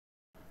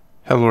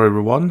Hello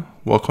everyone,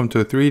 welcome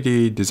to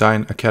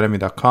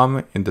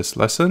 3ddesignacademy.com. In this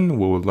lesson,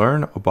 we will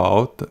learn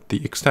about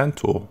the Extend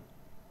tool.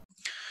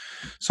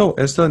 So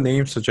as the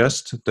name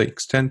suggests, the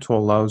Extend tool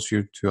allows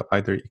you to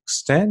either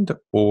extend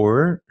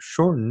or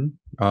shorten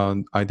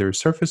either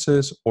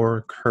surfaces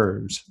or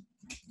curves.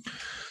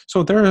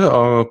 So there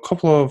are a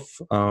couple of,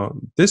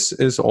 this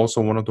is also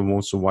one of the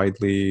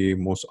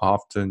most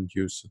often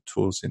used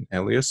tools in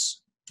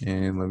Alias.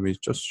 And let me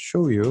just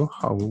show you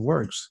how it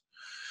works.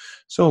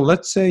 So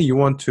let's say you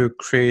want to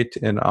create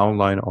an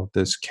outline of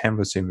this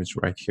canvas image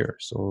right here.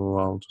 So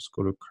I'll just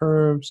go to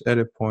curves,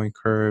 edit point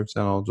curves,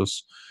 and I'll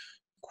just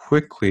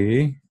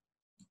quickly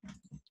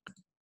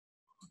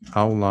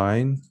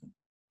outline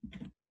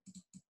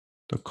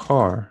the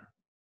car,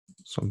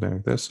 something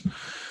like this.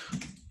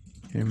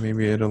 And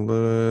maybe add a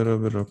little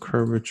bit of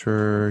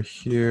curvature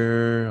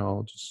here.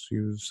 I'll just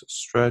use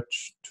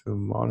stretch to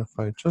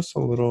modify just a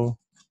little.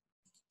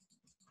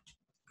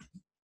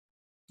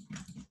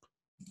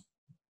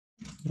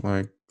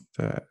 Like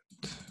that.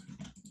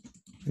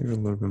 Maybe a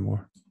little bit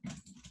more.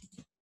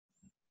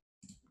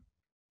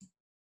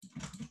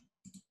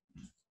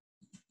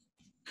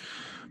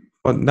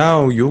 But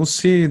now you'll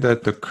see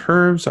that the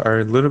curves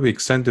are a little bit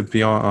extended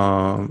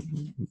beyond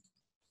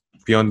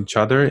each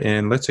other.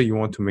 And let's say you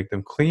want to make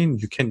them clean,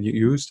 you can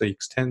use the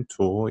extend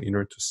tool in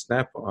order to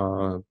snap,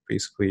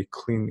 basically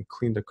clean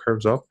the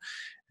curves up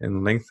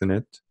and lengthen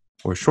it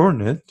or shorten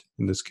it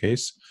in this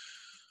case,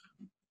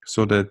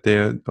 so that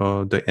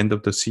the end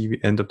of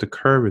the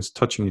curve is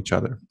touching each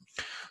other.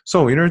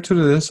 So in order to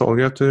do this, all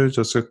you have to do is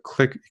just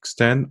click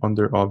extend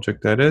under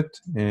object edit,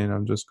 and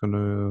I'm just going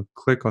to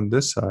click on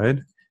this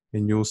side,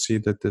 and you'll see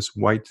that this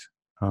white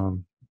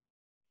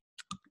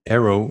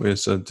arrow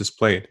is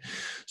displayed.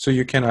 So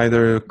you can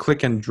either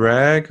click and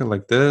drag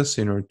like this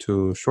in order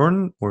to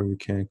shorten, or you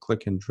can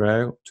click and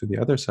drag to the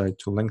other side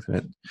to lengthen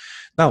it.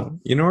 Now,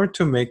 in order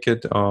to make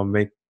it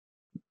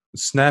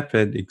snap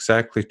it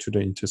exactly to the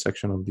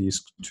intersection of these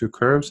two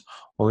curves,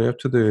 all you have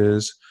to do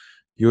is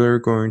you're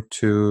going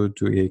to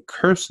do a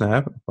curve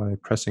snap by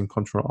pressing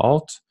Ctrl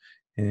Alt,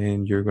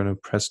 and you're going to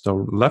press the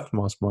left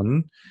mouse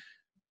button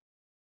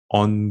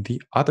on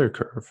the other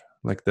curve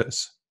like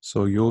this.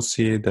 So you'll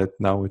see that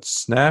now it's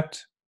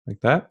snapped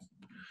like that.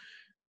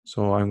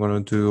 So I'm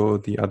going to do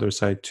the other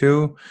side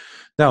too.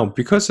 Now,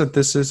 because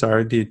this is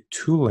already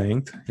two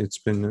length, it's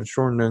been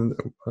shortened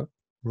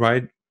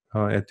right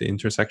at the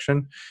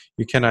intersection.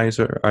 You can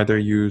either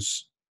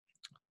use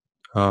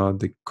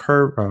the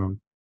curve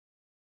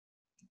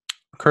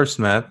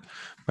snap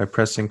by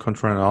pressing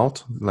Ctrl and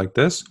Alt like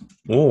this,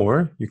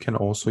 or you can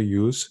also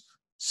use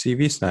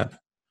CV snap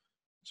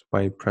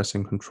by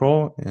pressing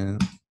Ctrl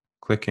and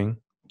clicking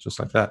just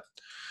like that.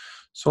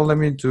 So let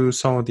me do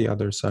some of the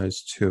other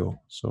sides too.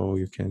 So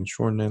you can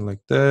shorten it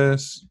like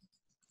this,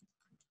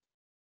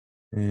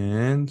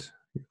 and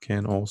you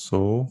can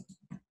also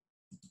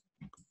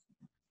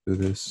do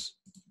this.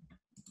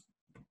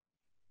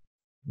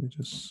 Let me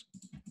just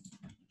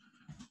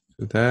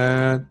do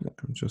that.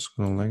 I'm just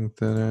going to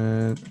lengthen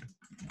it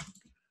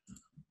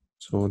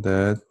so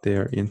that they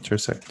are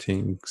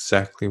intersecting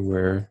exactly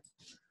where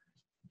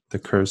the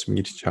curves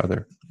meet each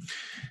other.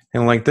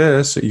 And like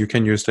this, you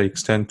can use the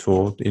extend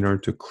tool in order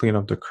to clean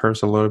up the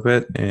curves a little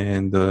bit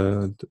and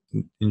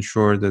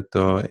ensure that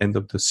the end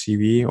of the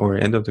CV or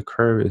end of the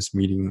curve is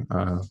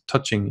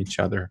touching each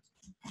other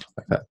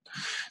like that.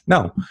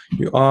 Now,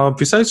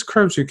 besides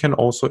curves, you can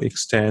also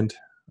extend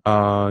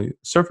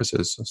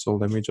surfaces. So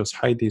let me just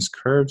hide these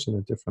curves in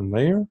a different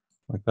layer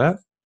like that.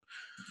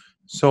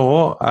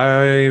 So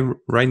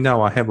right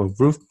now I have a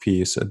roof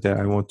piece that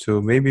I want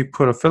to maybe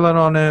put a fillet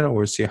on it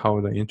or see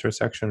how the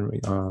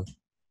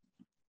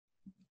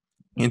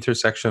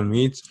intersection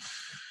meets.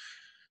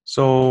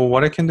 So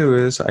what I can do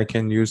is I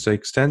can use the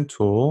extend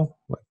tool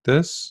like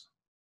this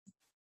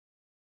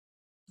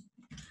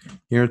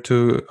here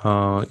to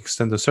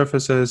extend the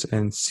surfaces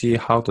and see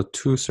how the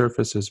two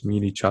surfaces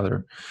meet each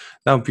other.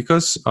 Now,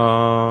 because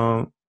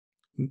and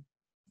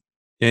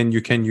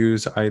you can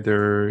use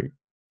either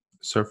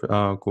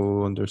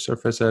go under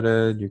surface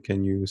edit, you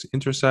can use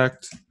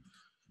intersect,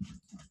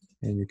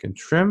 and you can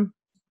trim,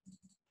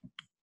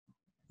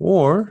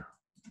 or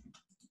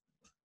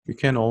you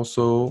can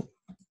also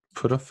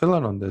put a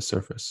fillet on this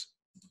surface.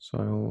 So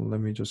let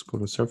me just go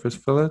to surface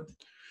fillet,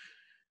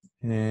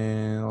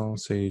 and I'll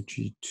say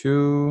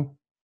G2,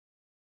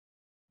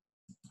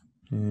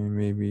 and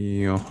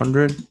maybe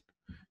 100,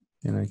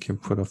 and I can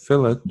put a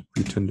fillet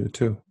between the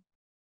two,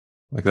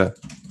 like that.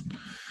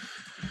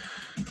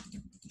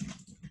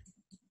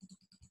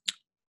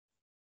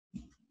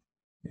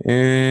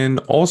 And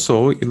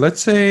also,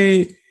 let's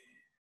create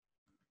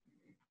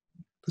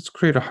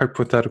a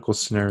hypothetical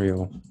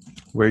scenario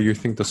where you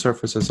think the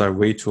surfaces are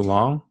way too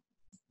long.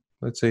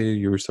 Let's say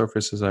your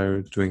surfaces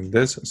are doing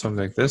this, something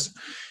like this.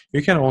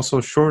 You can also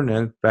shorten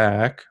it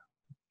back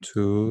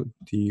to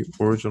the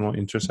original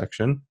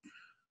intersection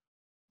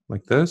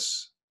like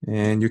this.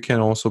 And you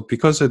can also,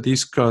 because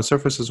these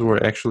surfaces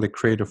were actually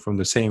created from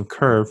the same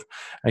curve,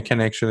 I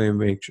can actually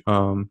make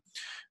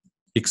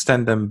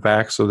extend them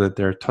back so that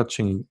they're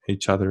touching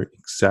each other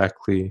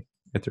exactly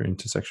at their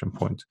intersection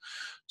point.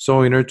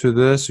 So in order to do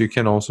this, you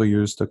can also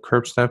use the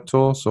curve snap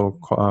tool. So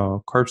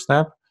curve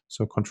snap,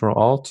 so Control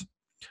Alt.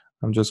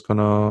 I'm just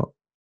gonna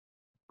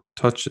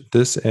touch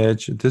this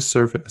edge, this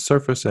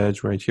surface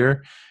edge right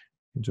here,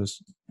 and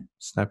just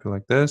snap it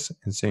like this.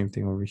 And same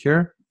thing over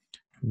here.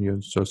 You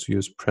just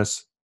use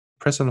press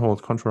and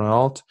hold Control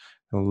Alt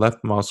and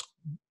left mouse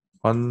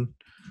button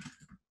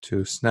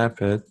to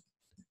snap it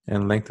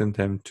and lengthen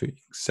them to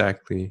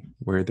exactly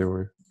where they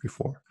were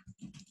before.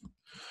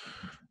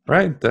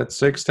 Right, that's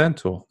the extend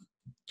tool.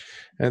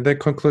 And that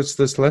concludes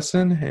this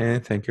lesson,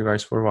 and thank you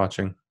guys for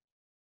watching.